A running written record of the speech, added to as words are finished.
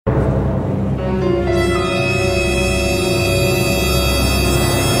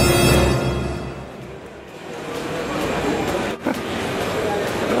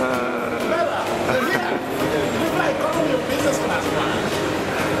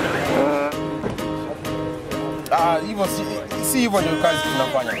See what you guys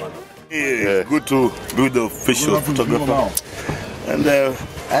tunafanya. Yeah, good to be the official photographer. And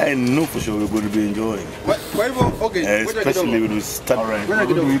I know for sure we're going to be enjoying. Okay. Especially when we start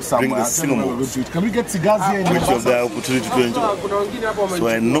bring the cinemas. Can we get cigars here? Which of the opportunity to enjoy. So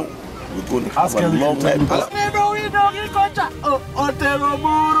I know we're going to have a long time. That's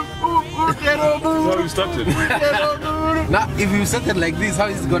how you started. Now, if you started like this, how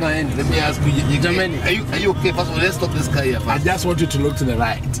is it going to end? Let me ask you, Germany. Are you okay? First of all, let's stop this car here first. I just want you to look to the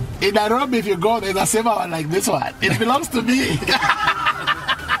right. In Nairobi, if you go, there's a silver one like this one. It belongs to me.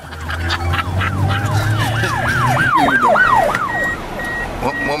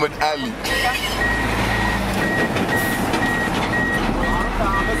 Muhammad Ali.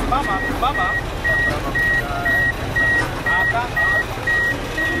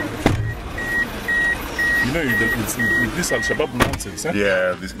 You know, it's this Al-Shabaab nonsense, eh?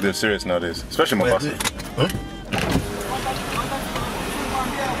 Yeah, they're serious nowadays, especially Mombasa. Huh?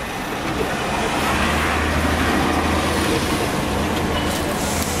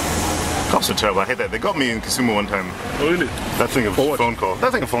 Cops are terrible. I hate that. They got me in Kisumu one time. Oh, really? That thing of phone call.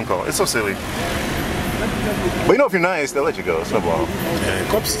 That thing of phone call. It's so silly. But you know, if you're nice, they'll let you go. It's no problem. Yeah,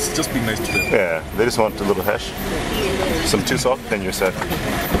 cops just be nice to them. Yeah, they just want a little hash, some too soft, then you're set.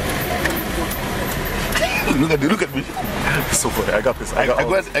 Look at me. So funny. I got this. I got it.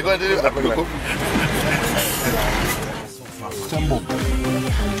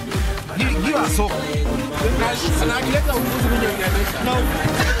 Give us soap.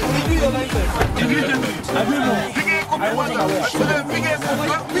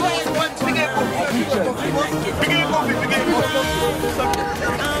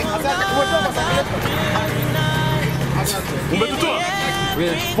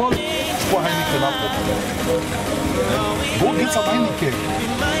 Go get some Heineken.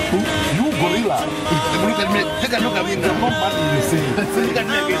 You gorilla. Look at me. Take a look at me. You're not mad in the same. Look at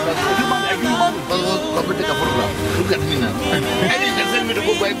me again. Come take a photograph. Look at me now. I didn't send me to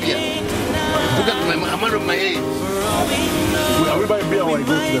go buy beer. Look at my, I'm out of my age. Are we buying beer or I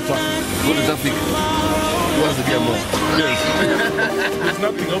go to the traffic? Go to traffic. Who has the beer more? Yes. There's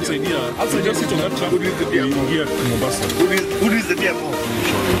nothing outside here. Outside, just sit on that traffic. Here in Mombasa. Who needs the beer more?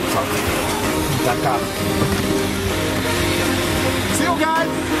 See you guys.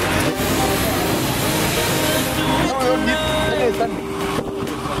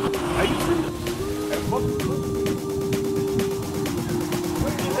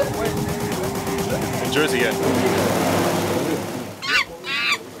 In Jersey, yeah.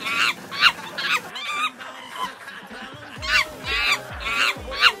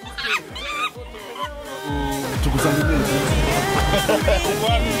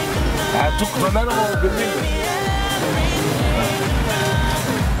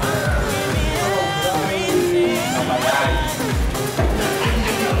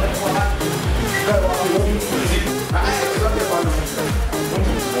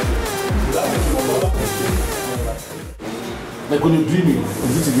 Like when you're dreaming,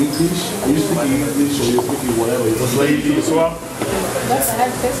 is it in English? Are you speaking English or you're speaking whatever? It's Swahili, Swahili.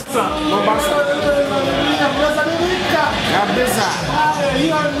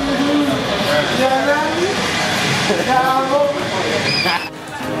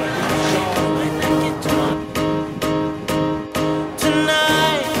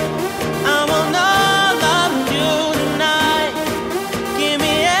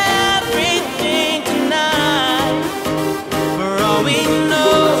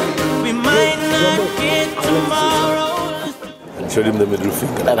 Showed him the middle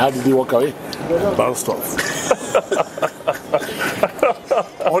finger. And how did he walk away? Bounced off.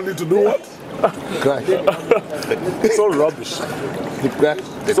 Only to do what? Cry. It's all rubbish.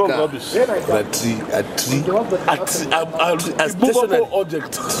 It's all rubbish. A tree. A stationary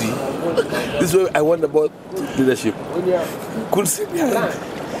object. Tree. This is what I wonder about leadership. Could see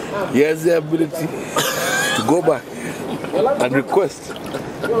he has the ability to go back and request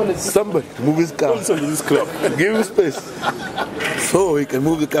somebody to move his car. Give him space so he can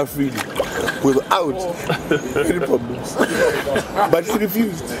move the car freely without any problems. But he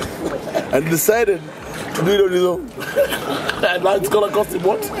refused and decided to do it on his own. And now it's going to cost him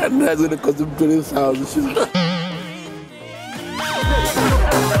what? And now it's going to cost him 20,000.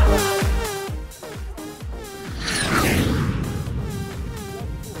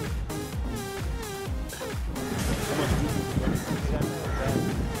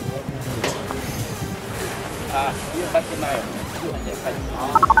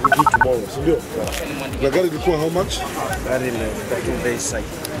 We'll do tomorrow. So, the gari ilikuwa how much? Gari imebaki bei sahi.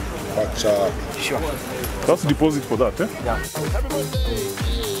 Acha. Sure. That's the deposit for that, eh? Yeah.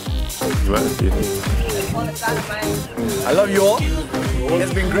 You are? I love you all.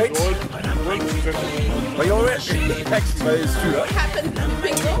 It's been great. But you're rich. Actually, it's true. What happened to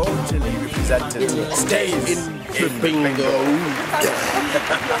Bingo? Totally represented. Stays in Bingo.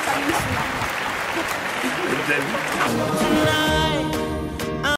 Your family